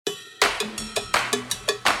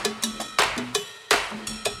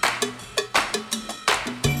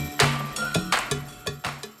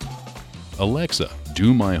Alexa,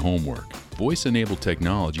 do my homework. Voice-enabled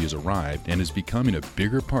technology has arrived and is becoming a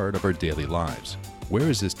bigger part of our daily lives. Where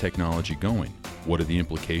is this technology going? What are the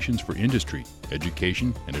implications for industry,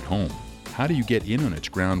 education, and at home? How do you get in on its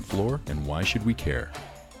ground floor, and why should we care?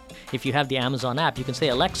 If you have the Amazon app, you can say,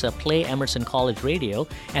 Alexa, play Emerson College Radio,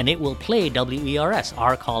 and it will play WERS,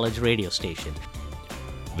 our college radio station.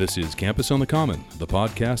 This is Campus on the Common, the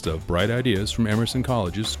podcast of bright ideas from Emerson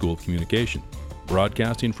College's School of Communication.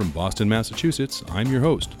 Broadcasting from Boston, Massachusetts, I'm your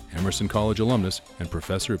host, Emerson College alumnus and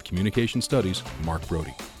Professor of Communication Studies, Mark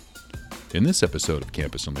Brody. In this episode of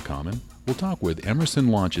Campus on the Common, we'll talk with Emerson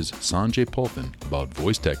Launch's Sanjay Pothen about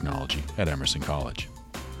voice technology at Emerson College.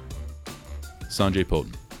 Sanjay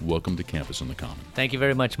Pothen, welcome to Campus on the Common. Thank you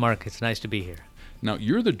very much, Mark. It's nice to be here. Now,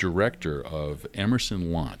 you're the director of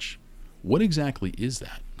Emerson Launch. What exactly is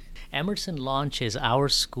that? Emerson Launch is our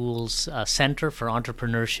school's Center for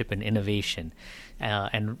Entrepreneurship and Innovation.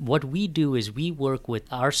 And what we do is we work with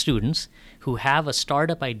our students who have a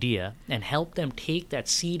startup idea and help them take that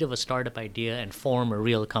seed of a startup idea and form a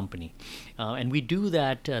real company. And we do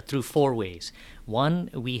that through four ways. One,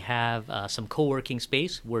 we have some co-working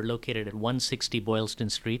space. We're located at 160 Boylston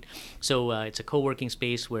Street. So it's a co-working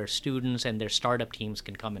space where students and their startup teams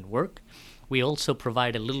can come and work. We also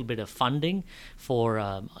provide a little bit of funding for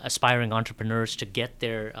aspiring entrepreneurs to get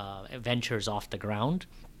their ventures off the ground.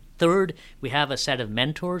 Third, we have a set of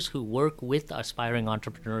mentors who work with aspiring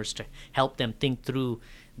entrepreneurs to help them think through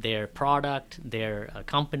their product, their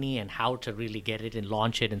company, and how to really get it and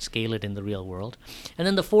launch it and scale it in the real world. And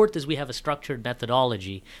then the fourth is we have a structured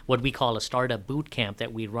methodology, what we call a startup boot camp,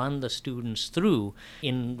 that we run the students through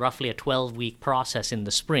in roughly a 12-week process in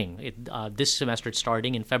the spring. This semester it's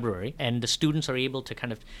starting in February, and the students are able to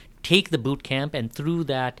kind of take the boot camp and through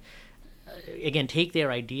that again, take their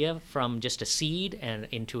idea from just a seed and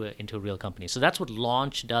into a real company. So that's what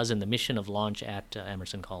Launch does and the mission of Launch at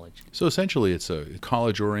Emerson College. So essentially it's a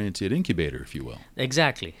college-oriented incubator, if you will.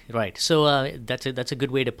 Exactly, right. So that's a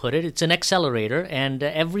good way to put it. It's an accelerator, and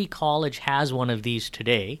every college has one of these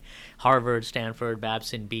today. Harvard, Stanford,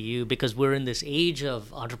 Babson, BU, because we're in this age of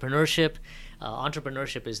entrepreneurship.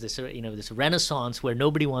 Entrepreneurship is this renaissance where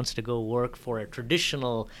nobody wants to go work for a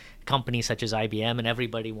traditional company such as IBM, and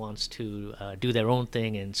everybody wants to do their own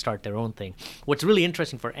thing and start their own thing. What's really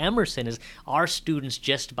interesting for Emerson is our students,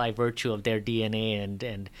 just by virtue of their DNA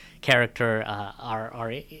and character,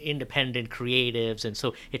 are independent creatives, and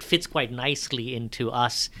so it fits quite nicely into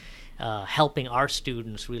us helping our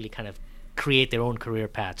students really kind of create their own career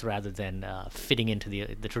paths rather than fitting into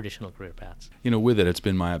the traditional career paths. With it, it's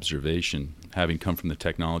been my observation, having come from the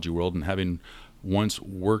technology world and having once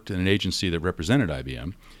worked in an agency that represented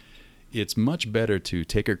IBM, it's much better to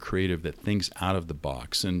take a creative that thinks out of the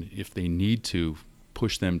box, and if they need to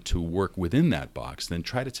push them to work within that box, then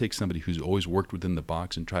try to take somebody who's always worked within the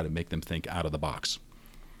box and try to make them think out of the box.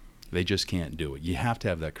 They just can't do it. You have to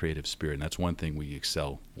have that creative spirit, and that's one thing we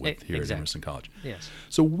excel with here at Emerson College. Yes.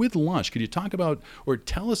 So with Launch, could you talk about or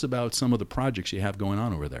tell us about some of the projects you have going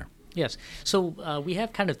on over there? Yes. So we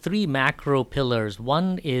have kind of three macro pillars.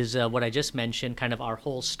 One is what I just mentioned, kind of our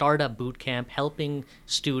whole startup boot camp, helping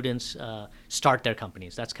students start their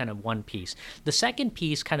companies. That's kind of one piece. The second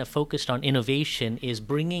piece, kind of focused on innovation, is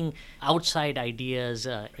bringing outside ideas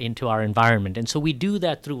into our environment. And so we do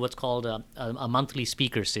that through what's called a monthly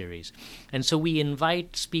speaker series. And so we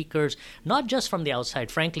invite speakers, not just from the outside.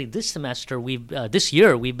 Frankly, this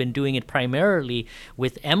year, we've been doing it primarily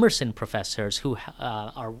with Emerson professors who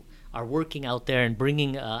are working out there and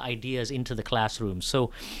bringing ideas into the classroom. So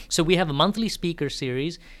we have a monthly speaker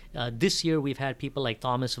series. This year we've had people like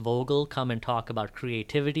Thomas Vogel come and talk about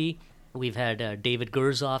creativity. We've had David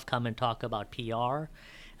Gerzoff come and talk about PR.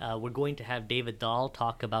 We're going to have David Dahl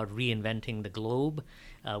talk about reinventing the globe.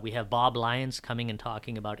 We have Bob Lyons coming and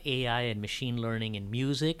talking about AI and machine learning in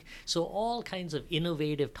music. So all kinds of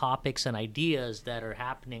innovative topics and ideas that are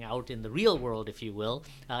happening out in the real world, if you will.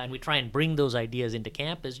 And we try and bring those ideas into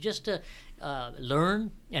campus just to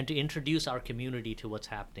learn and to introduce our community to what's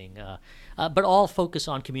happening. But all focus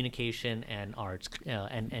on communication and arts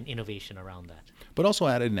and innovation around that. But also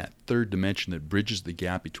add in that third dimension that bridges the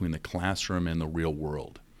gap between the classroom and the real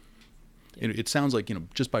world. It sounds like,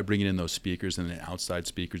 just by bringing in those speakers and then outside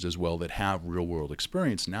speakers as well that have real-world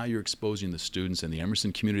experience, now you're exposing the students and the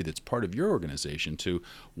Emerson community that's part of your organization to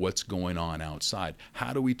what's going on outside.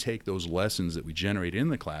 How do we take those lessons that we generate in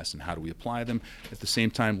the class and how do we apply them? At the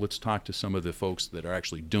same time, let's talk to some of the folks that are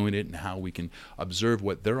actually doing it and how we can observe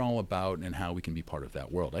what they're all about and how we can be part of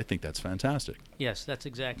that world. I think that's fantastic. Yes, that's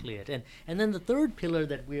exactly it. And then the third pillar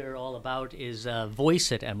that we are all about is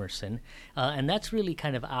Voice at Emerson. And that's really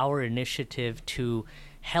kind of our initiative to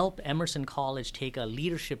help Emerson College take a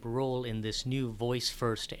leadership role in this new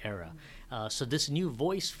voice-first era. So this new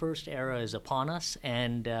voice-first era is upon us,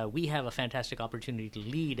 and we have a fantastic opportunity to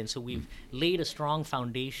lead. And so we've laid a strong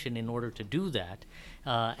foundation in order to do that,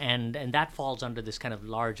 and that falls under this kind of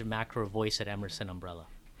large macro Voice at Emerson umbrella.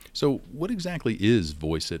 So what exactly is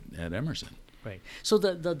Voice at Emerson? Right. So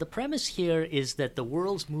the premise here is that the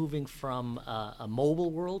world's moving from a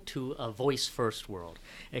mobile world to a voice-first world.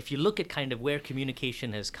 If you look at kind of where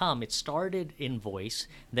communication has come, it started in voice,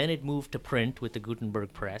 then it moved to print with the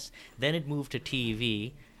Gutenberg press, then it moved to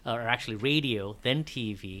TV, or actually radio, then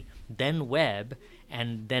TV, then web,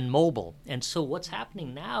 and then mobile. And so what's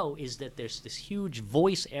happening now is that there's this huge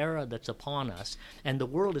voice era that's upon us, and the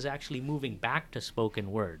world is actually moving back to spoken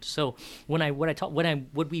word. So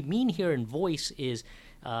what we mean here in voice is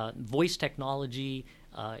voice technology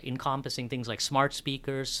encompassing things like smart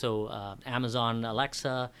speakers, so Amazon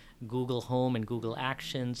Alexa, Google Home and Google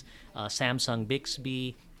Actions, Samsung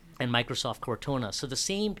Bixby, and Microsoft Cortana. So the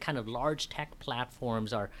same kind of large tech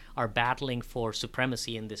platforms are battling for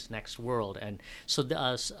supremacy in this next world. And so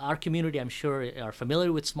our community, I'm sure, are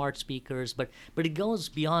familiar with smart speakers, but it goes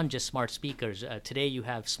beyond just smart speakers. Today you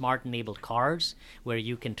have smart-enabled cars where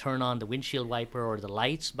you can turn on the windshield wiper or the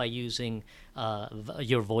lights by using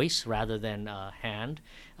your voice rather than hand.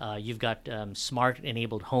 You've got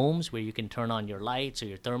smart-enabled homes where you can turn on your lights or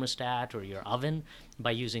your thermostat or your oven by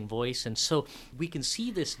using voice. And so we can see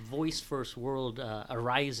this voice-first world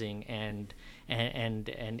arising and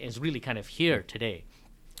is really kind of here today.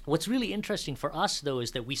 What's really interesting for us, though,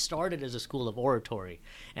 is that we started as a school of oratory.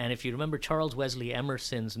 And if you remember, Charles Wesley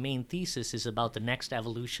Emerson's main thesis is about the next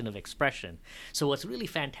evolution of expression. So what's really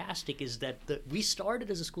fantastic is that we started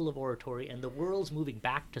as a school of oratory, and the world's moving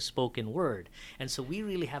back to spoken word. And so we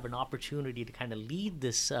really have an opportunity to kind of lead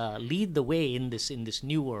the way in this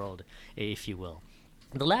new world, if you will.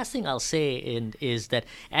 The last thing I'll say is that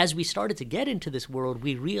as we started to get into this world,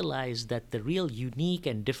 we realized that the real unique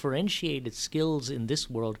and differentiated skills in this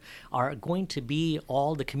world are going to be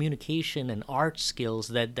all the communication and art skills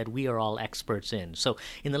that we are all experts in. So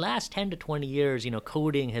in the last 10 to 20 years,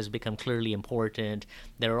 coding has become clearly important.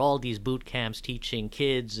 There are all these boot camps teaching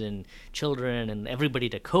kids and children and everybody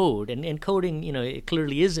to code. And coding, it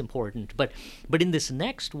clearly is important. But in this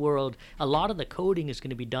next world, a lot of the coding is going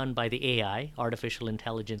to be done by the AI, artificial intelligence,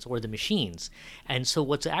 or the machines. And so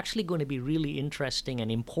what's actually going to be really interesting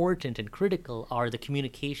and important and critical are the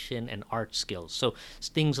communication and art skills. So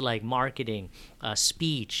things like marketing,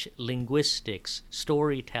 speech, linguistics,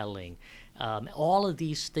 storytelling, all of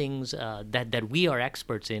these things that we are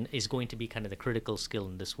experts in is going to be kind of the critical skill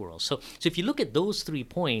in this world. So if you look at those 3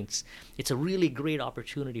 points, it's a really great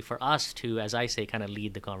opportunity for us to, as I say, kind of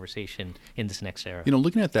lead the conversation in this next era.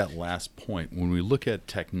 Looking at that last point, when we look at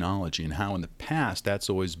technology and how in the past that's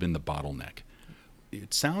always been the bottleneck,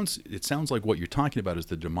 it sounds like what you're talking about is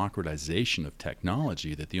the democratization of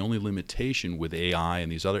technology, that the only limitation with AI and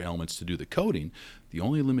these other elements to do the coding, the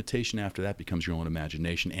only limitation after that becomes your own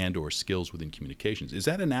imagination and or skills within communications. Is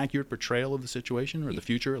that an accurate portrayal of the situation, or the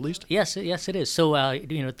future at least? Yes, it is. So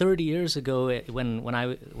 30 years ago, when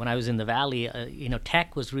I was in the Valley,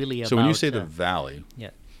 tech was really about. So when you say the Valley,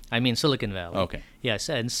 yeah. I mean Silicon Valley. Okay. Yes,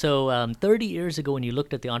 and so 30 years ago when you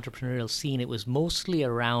looked at the entrepreneurial scene, it was mostly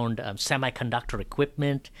around semiconductor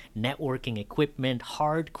equipment, networking equipment,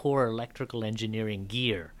 hardcore electrical engineering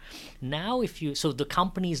gear. Now so the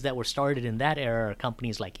companies that were started in that era are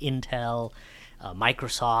companies like Intel,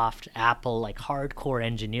 Microsoft, Apple, like hardcore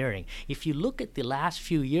engineering. If you look at the last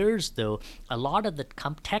few years, though, a lot of the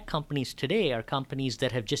tech companies today are companies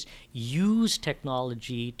that have just used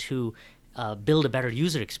technology to build a better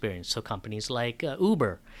user experience. So companies like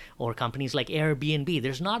Uber or companies like Airbnb,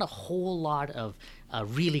 there's not a whole lot of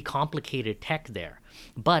really complicated tech there,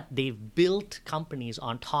 but they've built companies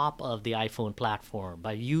on top of the iPhone platform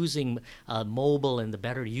by using mobile and the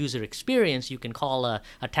better user experience. You can call a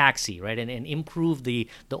taxi, right, and improve the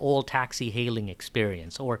old taxi hailing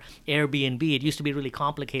experience. Or Airbnb, it used to be really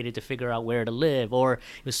complicated to figure out where to live, or it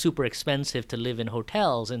was super expensive to live in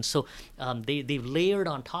hotels, and so they've layered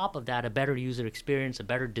on top of that a better user experience, a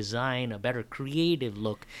better design, a better creative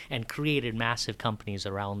look, and created massive companies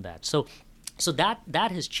around that. So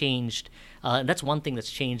that has changed. That's one thing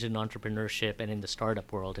that's changed in entrepreneurship and in the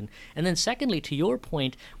startup world. And then secondly, to your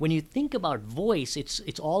point, when you think about voice,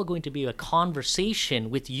 it's all going to be a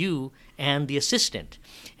conversation with you and the assistant.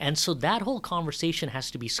 And so that whole conversation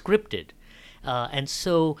has to be scripted. And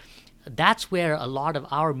so that's where a lot of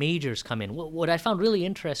our majors come in. What I found really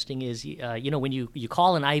interesting is, when you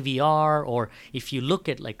call an IVR, or if you look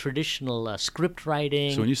at like traditional script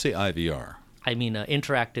writing. So when you say IVR,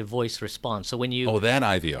 interactive voice response. So when you that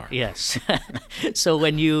IVR. Yes. So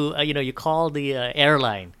when you call the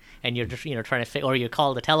airline and you're just trying to or you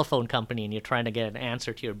call the telephone company and you're trying to get an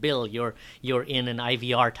answer to your bill, you're in an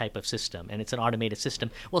IVR type of system, and it's an automated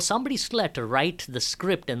system. Well, somebody still had to write the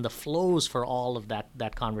script and the flows for all of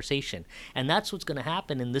that conversation, and that's what's going to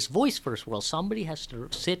happen in this voice first world. Somebody has to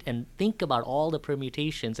sit and think about all the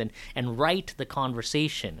permutations and write the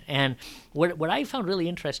conversation. And what I found really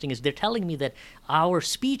interesting is they're telling me that our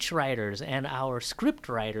speech writers and our script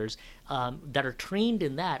writers that are trained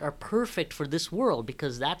in that are perfect for this world,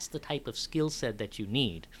 because that's the type of skill set that you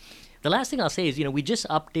need. The last thing I'll say is, we just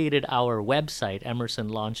updated our website,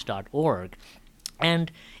 emersonlaunch.org,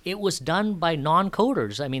 and it was done by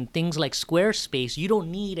non-coders. I mean, things like Squarespace, you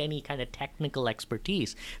don't need any kind of technical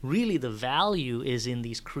expertise. Really, the value is in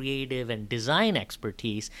these creative and design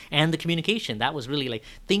expertise and the communication. That was really like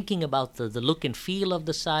thinking about the look and feel of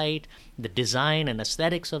the site, the design and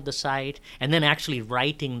aesthetics of the site, and then actually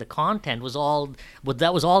writing the content was all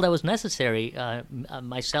that was necessary.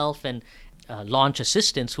 Myself and launch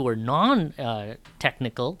assistants who were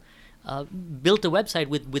non-technical built a website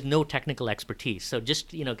with no technical expertise. So just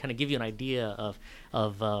kind of give you an idea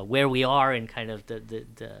of where we are in kind of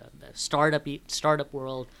the startup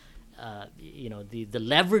world. The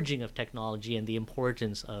leveraging of technology and the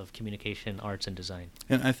importance of communication, arts, and design.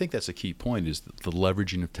 And I think that's a key point, is the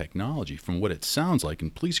leveraging of technology. From what it sounds like,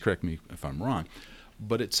 and please correct me if I'm wrong,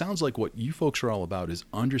 but it sounds like what you folks are all about is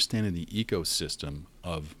understanding the ecosystem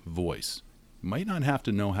of voice. You might not have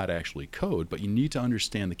to know how to actually code, but you need to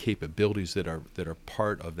understand the capabilities that are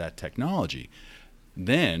part of that technology.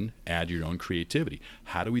 Then add your own creativity.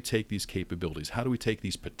 How do we take these capabilities? How do we take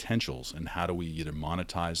these potentials, and how do we either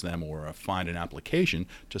monetize them or find an application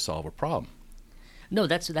to solve a problem? No,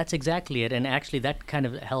 that's exactly it. And actually that kind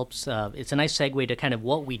of helps. It's a nice segue to kind of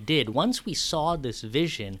what we did. Once we saw this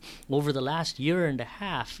vision over the last year and a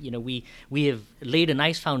half, we have laid a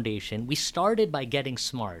nice foundation. We started by getting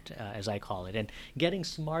smart, as I call it. And getting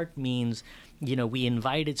smart means, we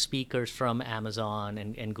invited speakers from Amazon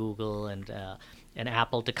and Google and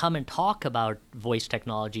Apple to come and talk about voice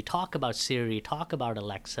technology, talk about Siri, talk about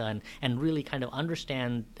Alexa, and really kind of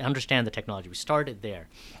understand the technology. We started there.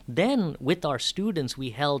 Then with our students,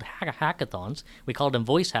 we held hackathons. We called them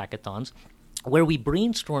voice hackathons, where we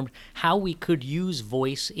brainstormed how we could use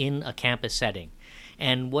voice in a campus setting.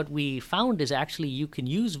 And what we found is actually you can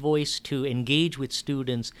use voice to engage with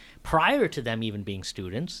students prior to them even being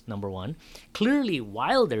students, number one, clearly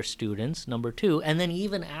while they're students, number two, and then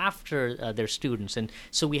even after they're students. And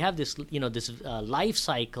so we have this, life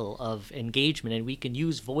cycle of engagement, and we can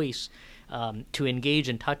use voice to engage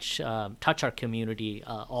and touch our community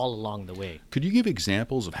all along the way. Could you give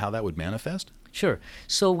examples of how that would manifest? Sure.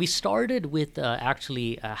 So we started with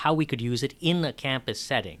how we could use it in a campus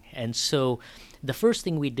setting. And so the first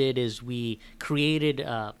thing we did is we created,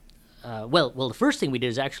 the first thing we did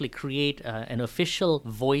is actually create an official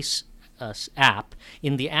voice app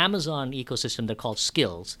in the Amazon ecosystem. They're called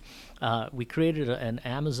Skills. We created an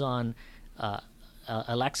Amazon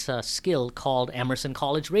Alexa skill called Emerson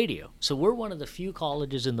College Radio. So we're one of the few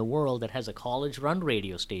colleges in the world that has a college-run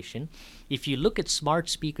radio station. If you look at smart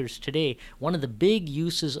speakers today, one of the big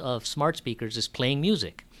uses of smart speakers is playing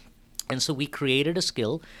music. And so we created a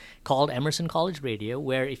skill called Emerson College Radio,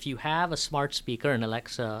 where if you have a smart speaker, an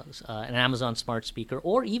Alexa, an Amazon smart speaker,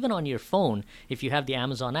 or even on your phone, if you have the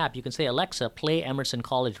Amazon app, you can say, Alexa, play Emerson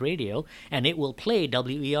College Radio, and it will play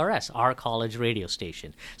WERS, our college radio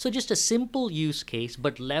station. So just a simple use case,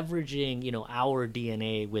 but leveraging, our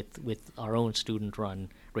DNA with our own student-run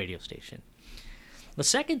radio station. The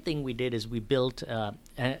second thing we did is we built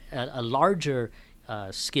a larger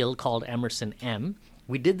skill called Emerson M.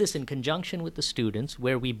 We did this in conjunction with the students,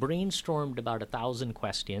 where we brainstormed about 1,000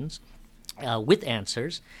 questions with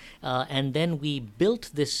answers, and then we built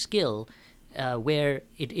this skill where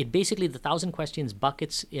it basically, the 1,000 questions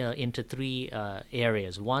buckets into three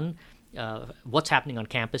areas. One, what's happening on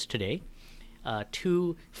campus today.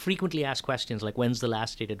 Two, frequently asked questions like when's the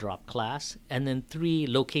last day to drop class, and then three,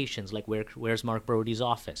 locations like where's Mark Brody's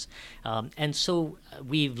office. And so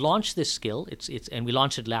we've launched this skill. And we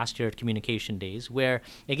launched it last year at Communication Days, where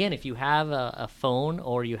again, if you have a phone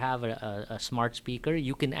or you have a smart speaker,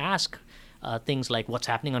 you can ask things like what's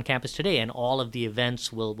happening on campus today, and all of the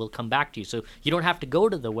events will come back to you. So you don't have to go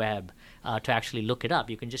to the web to actually look it up.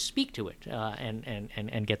 You can just speak to it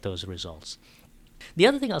and get those results. The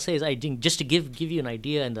other thing I'll say is, I think, just to give you an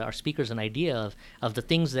idea, and our speakers an idea of the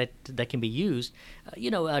things that can be used.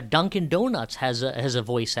 Dunkin' Donuts has a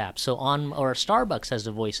voice app. Or Starbucks has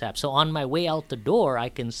a voice app. So on my way out the door, I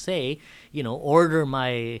can say, order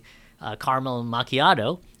my caramel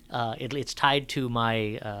macchiato, it's tied to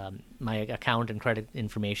my account and credit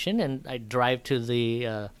information, and I drive to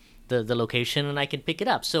the location and I can pick it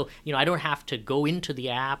up. So, I don't have to go into the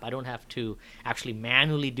app. I don't have to actually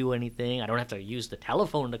manually do anything. I don't have to use the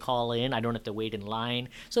telephone to call in. I don't have to wait in line.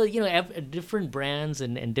 So, different brands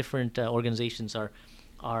and different organizations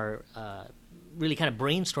are really kind of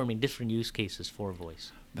brainstorming different use cases for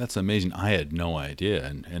voice. That's amazing. I had no idea,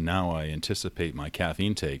 and now I anticipate my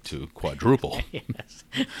caffeine take to quadruple. Yes,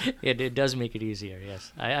 it does make it easier.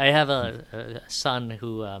 Yes, I have a son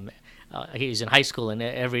who he's in high school, and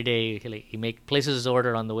every day he places his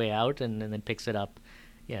order on the way out, and then picks it up,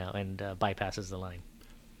 and bypasses the line.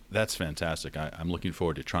 That's fantastic. I'm looking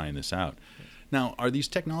forward to trying this out. Yes. Now, are these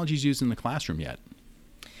technologies used in the classroom yet?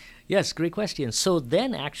 Yes, great question. So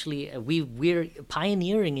then actually we're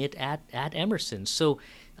pioneering it at Emerson. So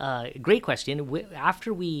great question.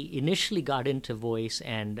 After we initially got into voice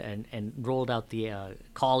and rolled out the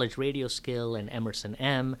college radio skill and Emerson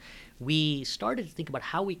M, we started to think about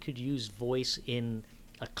how we could use voice in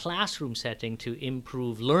a classroom setting to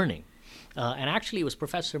improve learning. And actually, it was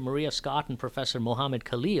Professor Maria Scott and Professor Mohammed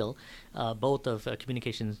Khalil, both of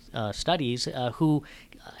communication studies, who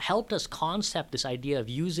helped us concept this idea of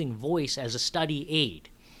using voice as a study aid.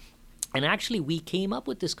 And actually, we came up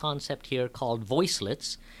with this concept here called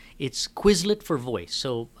Voicelets. It's Quizlet for voice.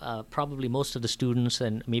 So probably most of the students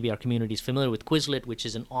and maybe our community is familiar with Quizlet, which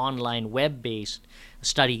is an online web-based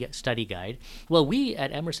study guide. Well, we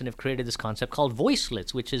at Emerson have created this concept called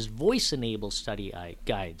Voicelets, which is voice-enabled study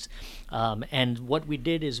guides. And what we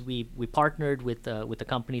did is we partnered with a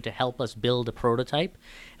company to help us build a prototype,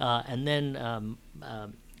 and then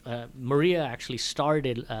Maria actually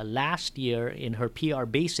started last year in her PR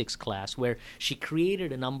Basics class, where she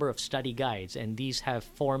created a number of study guides, and these have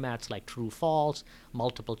formats like true, false,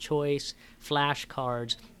 multiple choice,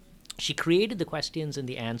 flashcards. She created the questions and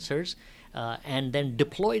the answers, and then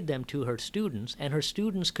deployed them to her students, and her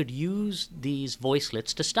students could use these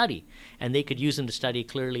voicelets to study. And they could use them to study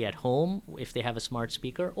clearly at home if they have a smart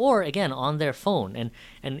speaker, or again on their phone. And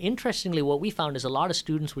interestingly, what we found is a lot of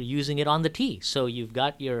students were using it on the T. So you've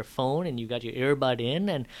got your phone and you've got your earbud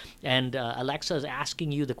in, and Alexa is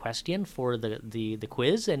asking you the question for the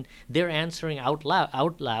quiz, and they're answering out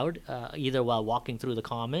loud, either while walking through the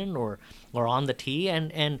common or on the T.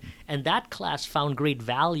 And that class found great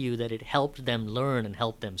value, that it helped them learn and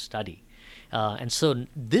helped them study. And so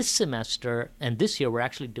this semester and this year, we're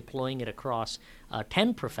actually deploying it across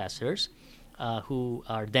 10 professors who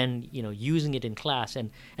are then using it in class.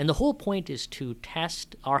 And the whole point is to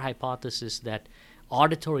test our hypothesis that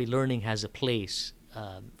auditory learning has a place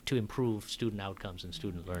to improve student outcomes and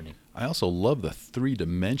student learning. I also love the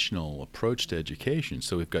three-dimensional approach to education.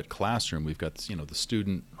 So we've got classroom, we've got the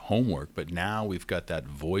student homework, but now we've got that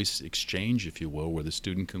voice exchange, if you will, where the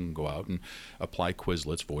student can go out and apply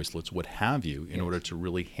Quizlets, Voicelets, what have you, in order to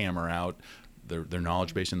really hammer out their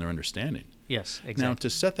knowledge base and their understanding. Yes, exactly. Now, to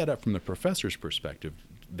set that up from the professor's perspective,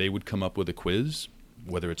 they would come up with a quiz,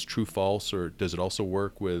 whether it's true, false, or does it also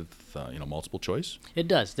work with multiple choice? It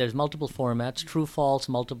does. There's multiple formats: true, false,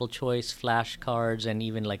 multiple choice, flashcards, and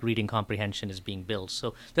even like reading comprehension is being built.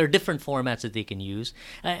 So there are different formats that they can use.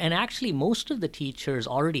 And actually, most of the teachers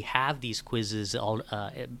already have these quizzes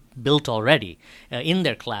built already in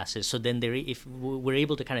their classes. So then if we're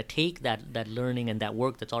able to kind of take that learning and that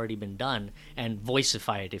work that's already been done and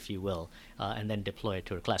voicify it, if you will, and then deploy it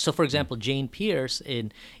to her class. So, for example, Jane Pierce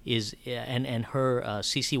and her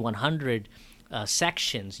CC100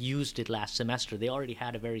 sections used it last semester. They already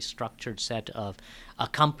had a very structured set of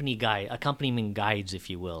accompaniment guides, if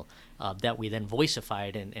you will, that we then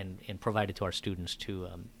voicified and provided to our students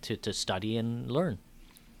to study and learn.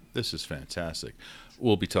 This is fantastic.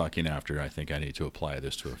 We'll be talking after. I think I need to apply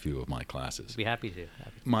this to a few of my classes. Be happy to.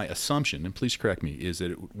 My assumption, and please correct me, is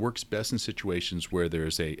that it works best in situations where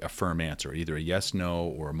there's a firm answer, either a yes, no,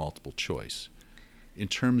 or a multiple choice. In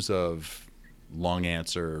terms of long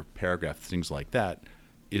answer, paragraph, things like that,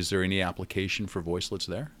 is there any application for voicelets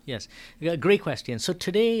there? Yes, great question. So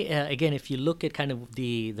today, again, if you look at kind of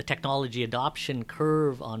the technology adoption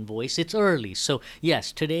curve on voice, it's early. So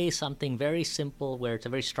yes, today something very simple where it's a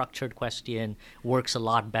very structured question works a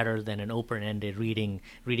lot better than an open-ended reading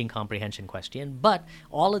comprehension question. But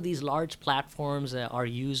all of these large platforms are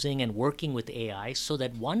using and working with AI so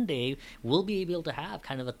that one day we'll be able to have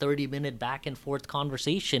kind of a 30-minute back and forth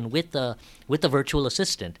conversation with the virtual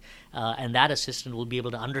assistant, and that assistant will be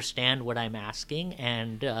able to understand what I'm asking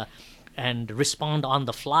and respond on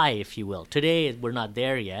the fly, if you will. Today we're not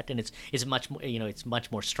there yet, and it's much more, it's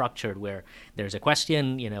much more structured, where there's a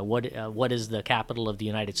question, what is the capital of the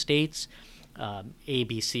United States? A,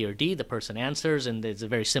 B, C, or D. The person answers, and there's a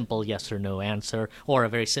very simple yes or no answer, or a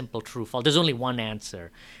very simple true false. There's only one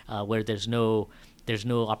answer where there's no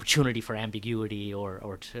opportunity for ambiguity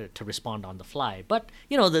or to respond on the fly. But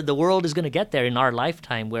the world is going to get there in our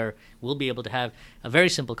lifetime where we'll be able to have very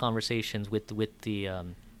simple conversations with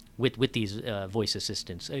these voice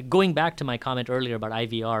assistants. Going back to my comment earlier about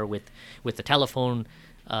IVR with the telephone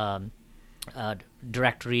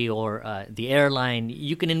directory or the airline,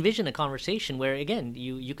 you can envision a conversation where, again,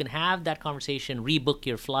 you can have that conversation, rebook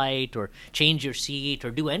your flight or change your seat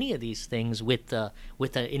or do any of these things with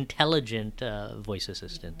an intelligent voice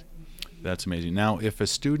assistant. That's amazing. Now, if a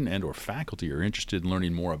student and or faculty are interested in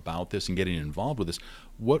learning more about this and getting involved with this,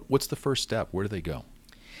 what's the first step? Where do they go?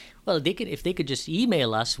 Well, if they could just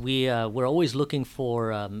email us, we're always looking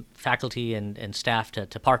for faculty and staff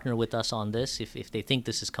to partner with us on this. If they think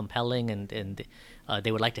this is compelling and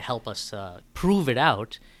they would like to help us prove it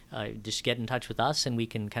out, just get in touch with us and we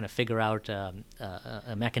can kind of figure out a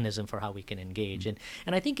mechanism for how we can engage. And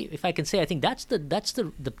I think, if I can say, I think that's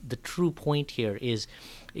the true point here is,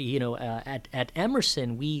 at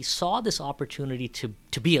Emerson we saw this opportunity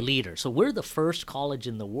to be a leader. So we're the first college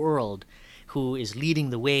in the world who is leading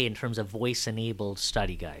the way in terms of voice-enabled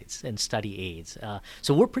study guides and study aids.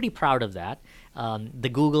 So we're pretty proud of that. The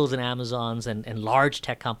Googles and Amazons and large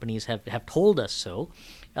tech companies have told us so.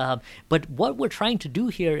 But what we're trying to do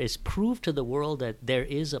here is prove to the world that there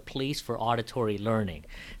is a place for auditory learning.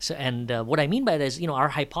 So, and what I mean by that is, our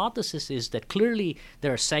hypothesis is that clearly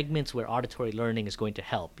there are segments where auditory learning is going to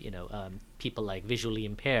help. People like visually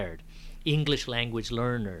impaired, English language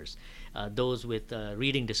learners, those with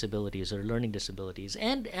reading disabilities or learning disabilities.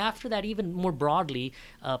 And after that, even more broadly,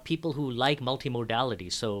 people who like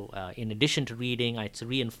multimodality. So in addition to reading, it's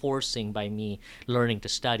reinforcing by me learning to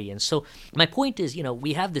study. And so my point is,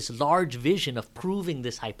 we have this large vision of proving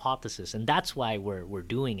this hypothesis. And that's why we're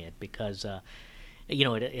doing it, because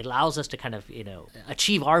it allows us to kind of,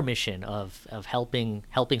 achieve our mission of helping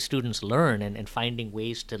students learn and finding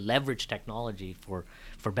ways to leverage technology for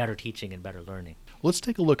better teaching and better learning. Let's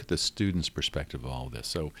take a look at the student's perspective of all of this.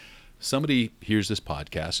 So somebody hears this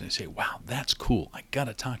podcast and they say, wow, that's cool. I got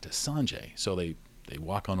to talk to Sanjay. So they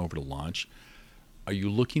walk on over to Launch. Are you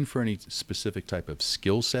looking for any specific type of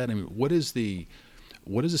skill set? I mean, what does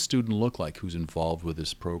a student look like who's involved with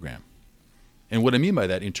this program? And what I mean by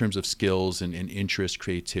that, in terms of skills and interest,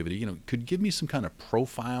 creativity, could you give me some kind of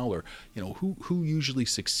profile or, who usually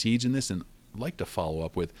succeeds in this? And I'd like to follow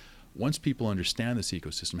up with, once people understand this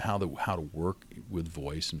ecosystem, how to work with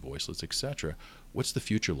voice and voiceless, et cetera, what's the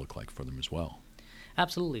future look like for them as well?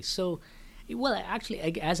 Absolutely. So, well, actually,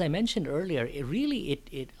 as I mentioned earlier,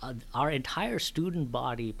 our entire student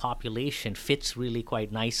body population fits really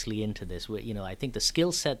quite nicely into this. I think the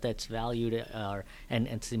skill set that's valued and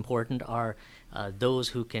it's important are those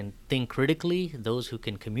who can think critically, those who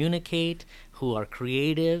can communicate, who are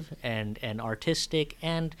creative and artistic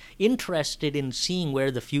and interested in seeing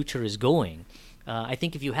where the future is going. I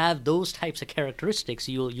think if you have those types of characteristics,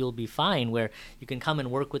 you'll be fine, where you can come and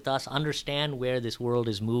work with us, understand where this world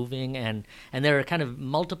is moving, and there are kind of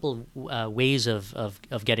multiple ways of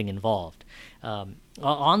getting involved.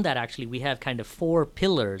 On that, actually, we have kind of 4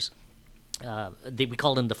 pillars. We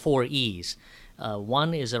call them the 4 E's.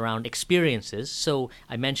 One is around experiences. So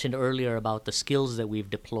I mentioned earlier about the skills that we've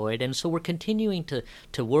deployed, and so we're continuing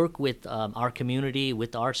to work with our community,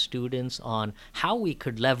 with our students, on how we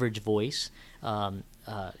could leverage voice in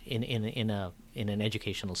an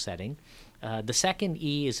educational setting. The second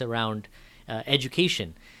E is around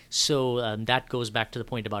education. So that goes back to the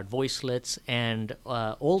point about voicelets, and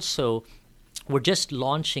also we're just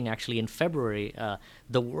launching, actually in February,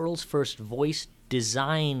 the world's first voice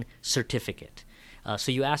design certificate.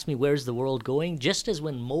 So you asked me, where's the world going? Just as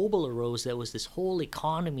when mobile arose, there was this whole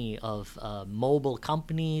economy of mobile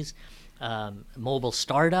companies, mobile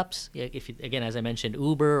startups. Again, as I mentioned,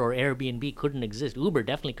 Uber or Airbnb couldn't exist. Uber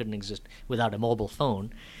definitely couldn't exist without a mobile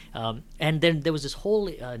phone. And then there was this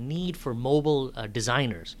whole need for mobile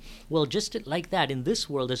designers. Well, just like that, in this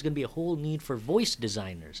world, there's going to be a whole need for voice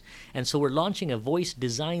designers. And so we're launching a voice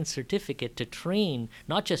design certificate to train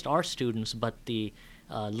not just our students, but the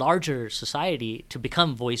larger society to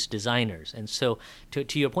become voice designers. And so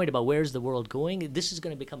to your point about where's the world going, this is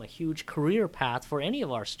going to become a huge career path for any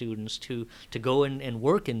of our students to go and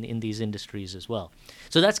work in these industries as well.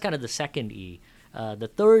 So that's kind of the second E.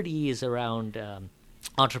 The third E is around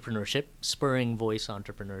entrepreneurship, spurring voice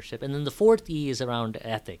entrepreneurship. And then the fourth E is around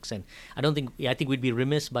ethics. And I think we'd be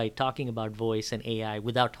remiss by talking about voice and AI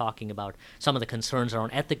without talking about some of the concerns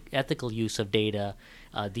around ethical use of data.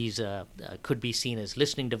 These could be seen as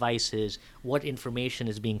listening devices. What information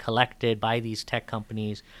is being collected by these tech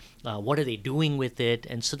companies? What are they doing with it?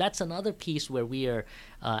 And so that's another piece where we are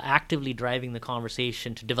actively driving the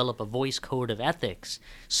conversation to develop a voice code of ethics,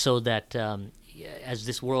 so that as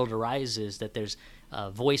this world arises, that there's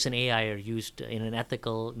voice and AI are used in an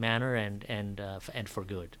ethical manner and for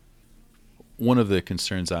good. One of the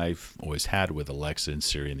concerns I've always had with Alexa and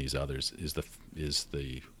Siri and these others is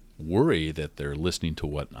the worry that they're listening to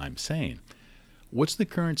what I'm saying. What's the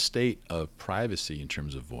current state of privacy in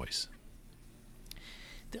terms of voice?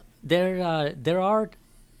 There are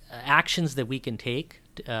actions that we can take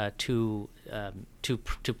to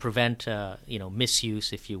prevent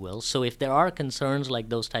misuse, if you will. So if there are concerns like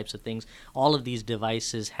those types of things, all of these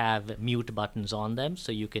devices have mute buttons on them,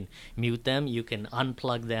 so you can mute them, you can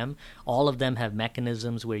unplug them. All of them have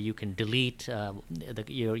mechanisms where you can delete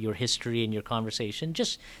your history and your conversation,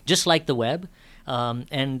 just like the web,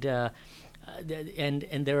 and there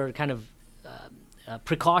are kind of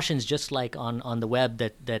precautions just like on the web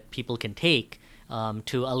that people can take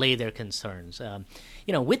to allay their concerns.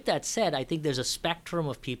 With that said, I think there's a spectrum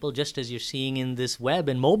of people, just as you're seeing in this web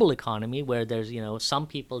and mobile economy, where there's some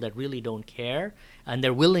people that really don't care and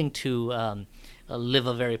they're willing to live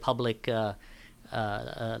a very public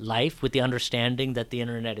life with the understanding that the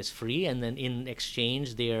internet is free, and then in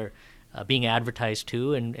exchange they're being advertised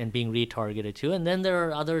to and being retargeted to. And then there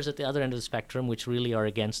are others at the other end of the spectrum which really are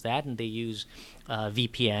against that, and they use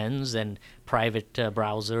VPNs and private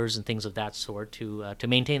browsers and things of that sort to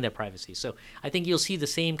maintain their privacy. So I think you'll see the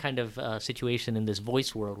same kind of situation in this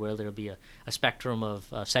voice world, where there'll be a spectrum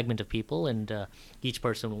of segment of people, and each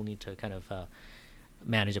person will need to kind of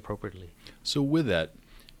manage appropriately. So with that,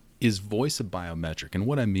 is voice a biometric? And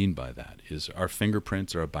what I mean by that is our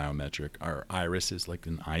fingerprints are a biometric. Our iris is like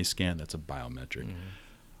an eye scan. That's a biometric.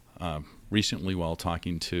 Mm-hmm. Recently, while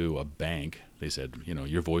talking to a bank, they said,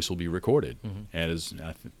 your voice will be recorded. Mm-hmm. And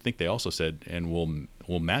I think they also said, and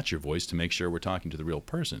we'll match your voice to make sure we're talking to the real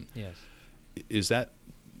person. Yes. Is that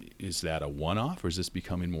a one-off, or is this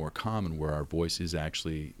becoming more common, where our voice is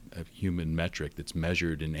actually a human metric that's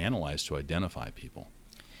measured and analyzed to identify people?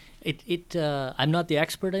 I'm not the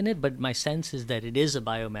expert in it, but my sense is that it is a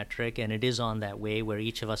biometric, and it is on that way where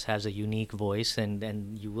each of us has a unique voice, and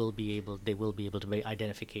they will be able to make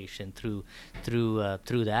identification through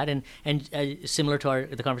that. And similar to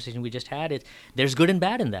the conversation we just had, there's good and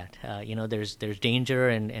bad in that. There's danger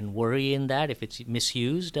and worry in that if it's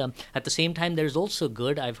misused. At the same time, there's also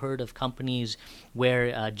good. I've heard of companies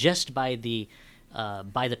where just by the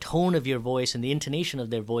tone of your voice and the intonation of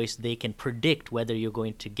their voice, they can predict whether you're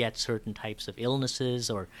going to get certain types of illnesses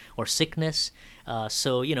or sickness.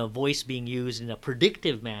 So voice being used in a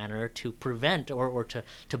predictive manner to prevent or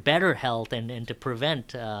to better health and to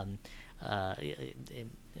prevent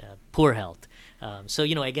poor health. So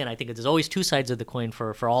again, I think there's always two sides of the coin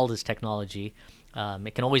for all this technology.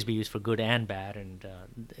 It can always be used for good and bad, and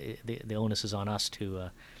the onus is on us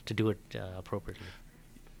to do it appropriately.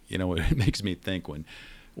 It makes me think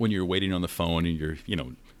when you're waiting on the phone and you're,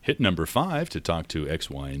 hit number 5 to talk to X,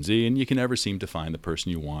 Y, and Z, and you can never seem to find the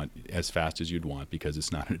person you want as fast as you'd want because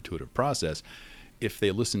it's not an intuitive process. If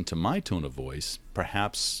they listen to my tone of voice,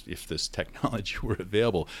 perhaps if this technology were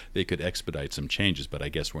available, they could expedite some changes, but I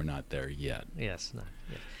guess we're not there yet. Yes. No,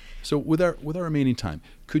 yeah. So with our remaining time,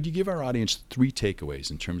 could you give our audience 3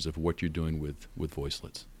 takeaways in terms of what you're doing with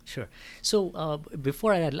Voicelets? Sure. So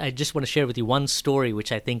before I just want to share with you one story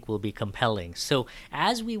which I think will be compelling. So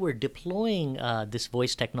as we were deploying this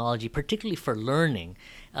voice technology, particularly for learning,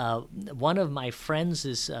 one of my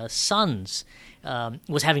friends' sons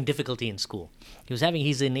was having difficulty in school. He's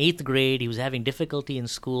in 8th grade. He was having difficulty in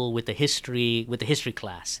school with the history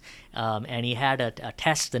class, and he had a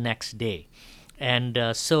test the next day.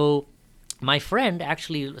 And so my friend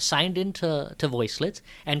actually signed into Voicelets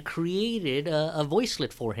and created a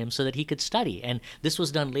voicelet for him so that he could study. And this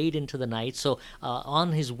was done late into the night. So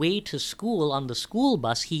on his way to school, on the school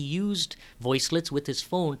bus, he used Voicelets with his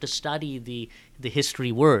phone to study the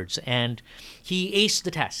history words. And he aced the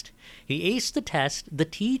test. The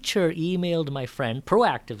teacher emailed my friend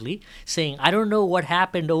proactively saying, I don't know what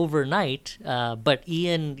happened overnight, but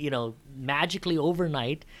Ian, magically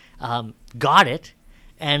overnight got it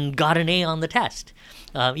and got an A on the test.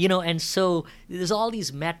 And so there's all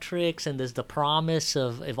these metrics, and there's the promise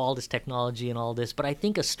of all this technology and all this. But I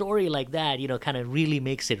think a story like that, kind of really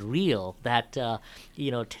makes it real that,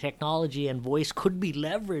 technology and voice could be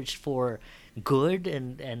leveraged for good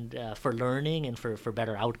and for learning and for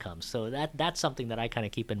better outcomes. So that's something that I kind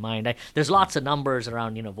of keep in mind. There's lots of numbers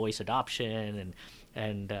around voice adoption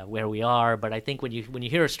and where we are, but I think when you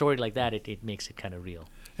hear a story like that, it makes it kind of real.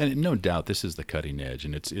 And no doubt, this is the cutting edge,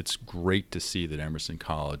 and it's great to see that Emerson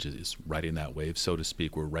College is riding that wave, so to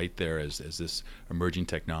speak. We're right there as this emerging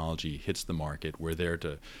technology hits the market. We're there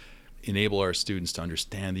to enable our students to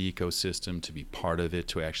understand the ecosystem, to be part of it,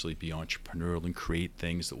 to actually be entrepreneurial and create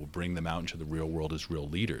things that will bring them out into the real world as real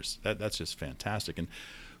leaders. That's just fantastic. And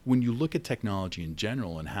when you look at technology in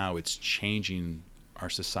general and how it's changing our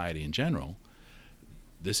society in general,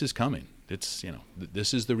 this is coming. It's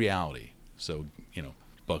this is the reality. So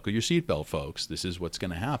buckle your seatbelt, folks. This is what's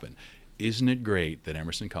going to happen. Isn't it great that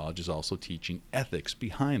Emerson College is also teaching ethics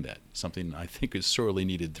behind that? Something I think is sorely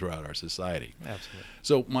needed throughout our society. Absolutely.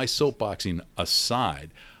 So my soapboxing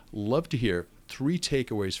aside, love to hear 3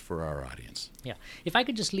 takeaways for our audience. Yeah. If I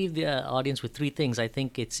could just leave the audience with 3 things, I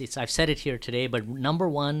think it's I've said it here today, but number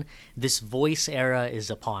 1, this voice era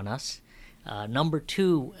is upon us. Number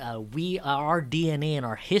 2, our DNA and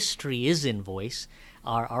our history is in voice.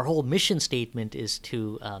 Our whole mission statement is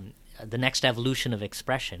to the next evolution of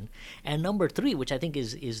expression. And number 3, which I think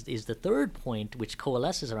is the third point which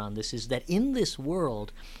coalesces around this, is that in this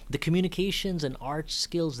world, the communications and art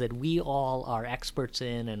skills that we all are experts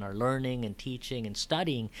in and are learning and teaching and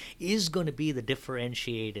studying is going to be the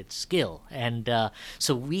differentiated skill. And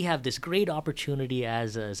so we have this great opportunity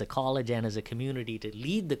as a college and as a community to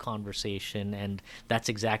lead the conversation, and that's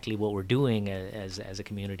exactly what we're doing as a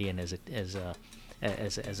community and as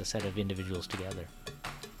a set of individuals together.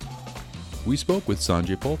 We spoke with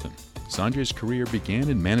Sanjay Pothen. Sanjay's career began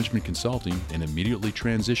in management consulting and immediately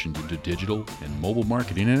transitioned into digital and mobile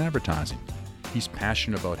marketing and advertising. He's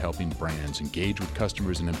passionate about helping brands engage with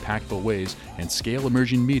customers in impactful ways and scale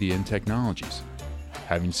emerging media and technologies.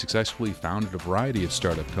 Having successfully founded a variety of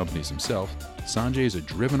startup companies himself, Sanjay is a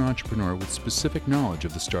driven entrepreneur with specific knowledge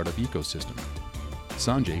of the startup ecosystem.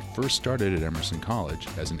 Sanjay first started at Emerson College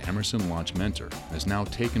as an Emerson Launch Mentor and has now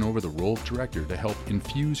taken over the role of director to help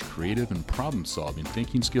infuse creative and problem-solving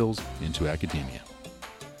thinking skills into academia.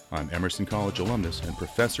 I'm Emerson College alumnus and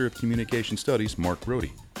professor of communication studies Mark Rohde.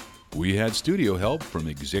 We had studio help from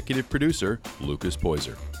executive producer Lucas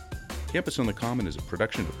Poyser. Campus on the Common is a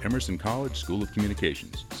production of Emerson College School of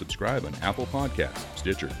Communications. Subscribe on Apple Podcasts,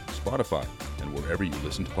 Stitcher, Spotify, and wherever you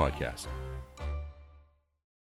listen to podcasts.